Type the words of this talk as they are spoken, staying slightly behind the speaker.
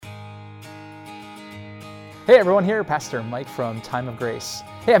Hey everyone, here, Pastor Mike from Time of Grace.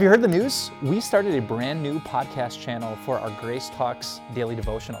 Hey, have you heard the news? We started a brand new podcast channel for our Grace Talks daily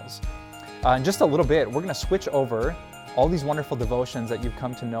devotionals. In just a little bit, we're going to switch over all these wonderful devotions that you've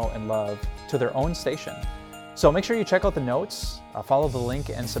come to know and love to their own station. So make sure you check out the notes, follow the link,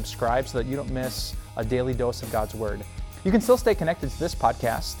 and subscribe so that you don't miss a daily dose of God's Word. You can still stay connected to this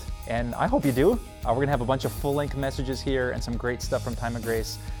podcast, and I hope you do. We're going to have a bunch of full-length messages here and some great stuff from Time of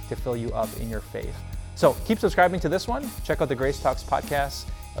Grace to fill you up in your faith. So keep subscribing to this one. Check out the Grace Talks podcast,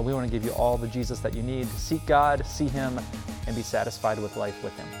 and we want to give you all the Jesus that you need. Seek God, see Him, and be satisfied with life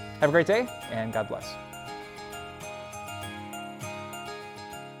with Him. Have a great day, and God bless.